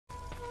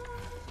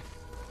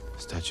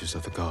Statues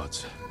of the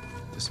gods.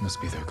 This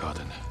must be their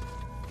garden.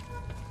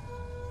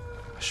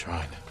 A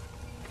shrine.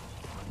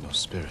 No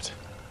spirit.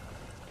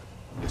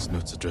 This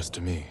note's addressed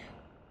to me.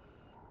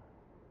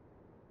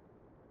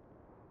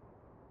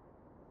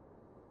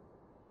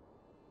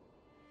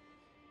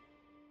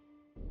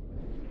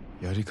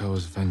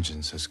 Yarikawa's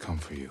vengeance has come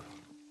for you.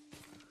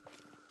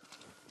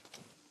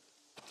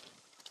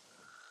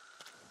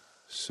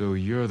 So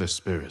you're the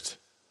spirit.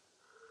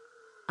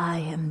 I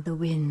am the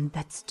wind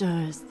that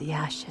stirs the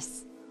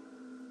ashes.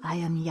 I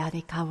am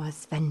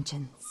Yarikawa's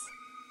vengeance.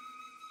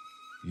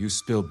 You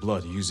spill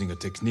blood using a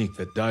technique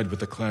that died with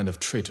the clan of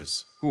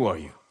traitors. Who are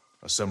you?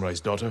 A samurai's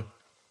daughter?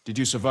 Did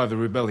you survive the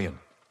rebellion?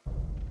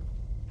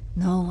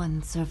 No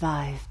one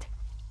survived.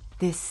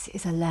 This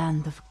is a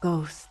land of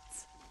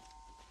ghosts.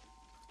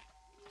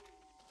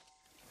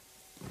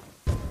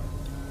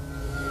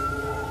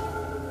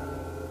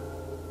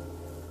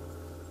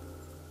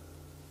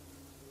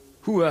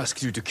 Who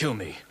asked you to kill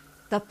me?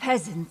 The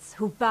peasants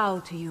who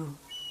bow to you.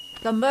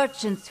 The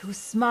merchants who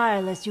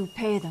smile as you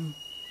pay them.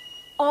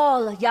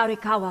 All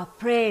Yarikawa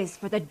prays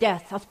for the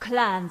death of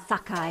Clan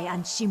Sakai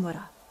and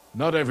Shimura.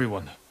 Not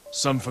everyone.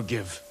 Some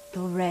forgive. The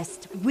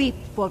rest weep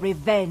for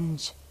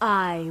revenge.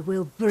 I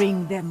will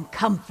bring them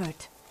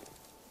comfort.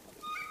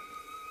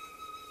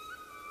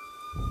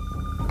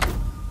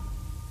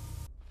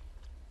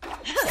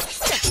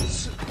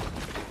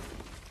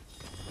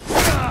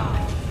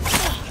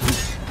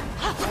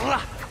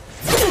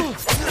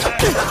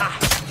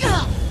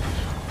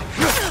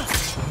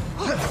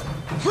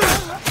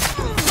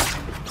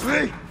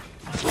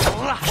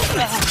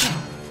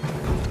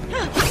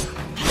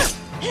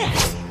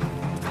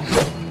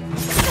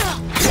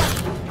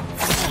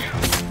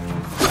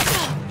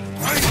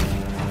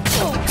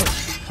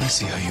 I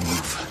see how you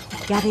move.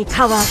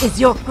 Yarikawa is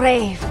your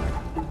grave.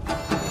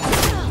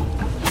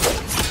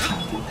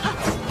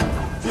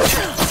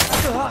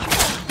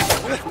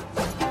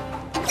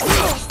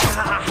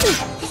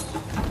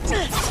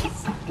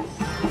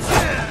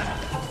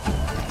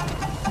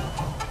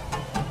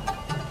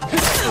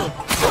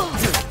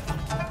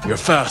 You're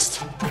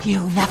fast.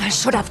 You never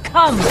should have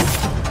come!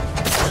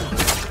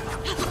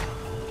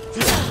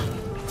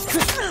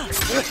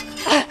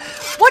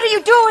 What are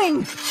you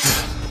doing?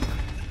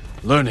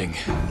 Learning.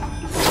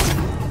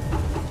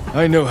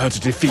 I know how to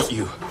defeat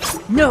you.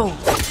 No,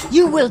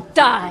 you will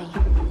die!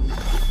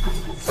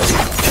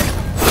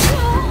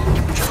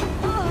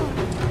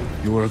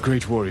 You are a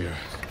great warrior,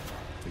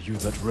 but you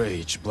let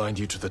rage blind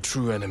you to the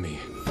true enemy.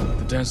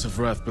 The Dance of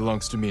Wrath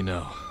belongs to me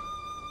now.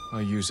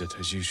 I use it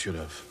as you should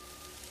have.